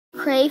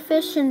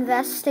Crayfish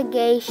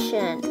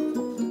investigation.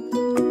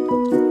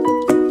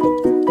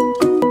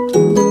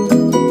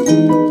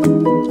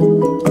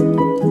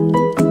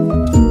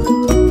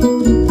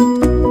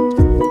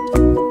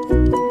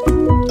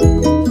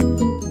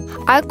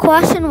 Our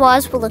question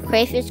was, will the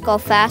crayfish go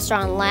faster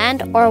on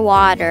land or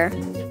water?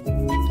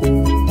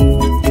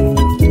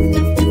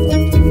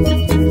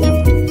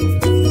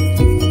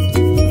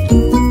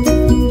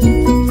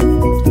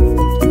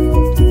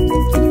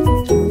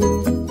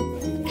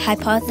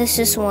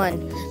 Hypothesis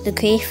 1. The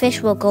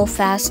crayfish will go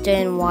faster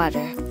in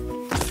water.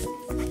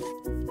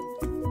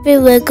 It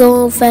will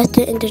go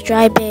faster in the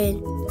dry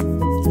bin.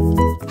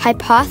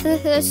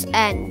 Hypothesis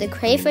N. The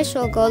crayfish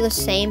will go the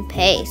same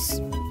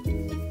pace.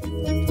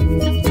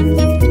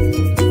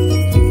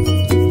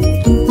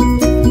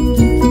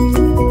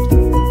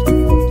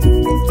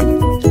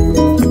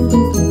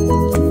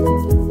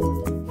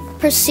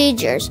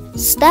 Procedures.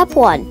 Step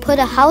 1. Put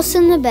a house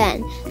in the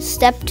bin.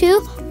 Step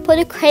 2. Put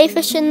a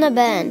crayfish in the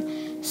bin.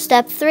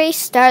 Step 3.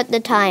 Start the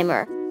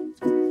timer.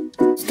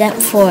 Step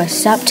 4.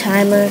 Stop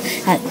timer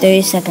at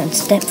 30 seconds.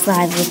 Step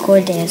 5.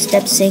 Record dance.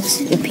 Step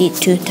 6. Repeat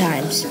 2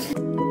 times.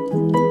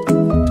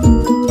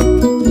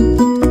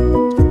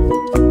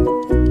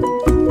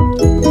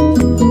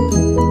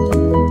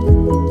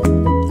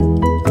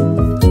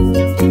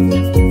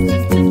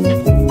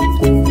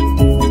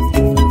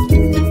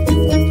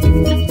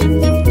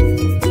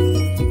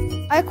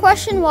 Our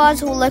question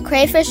was, will the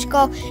crayfish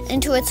go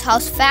into its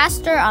house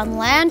faster on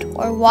land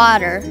or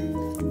water?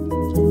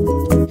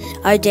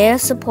 Our data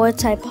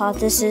supports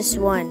hypothesis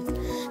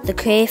 1. The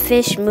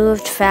crayfish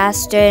moved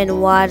faster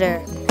in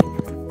water.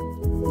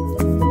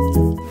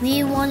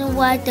 We wonder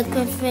why the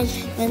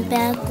crayfish went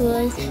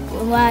backwards,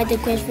 why the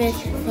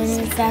crayfish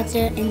went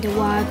faster in the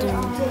water.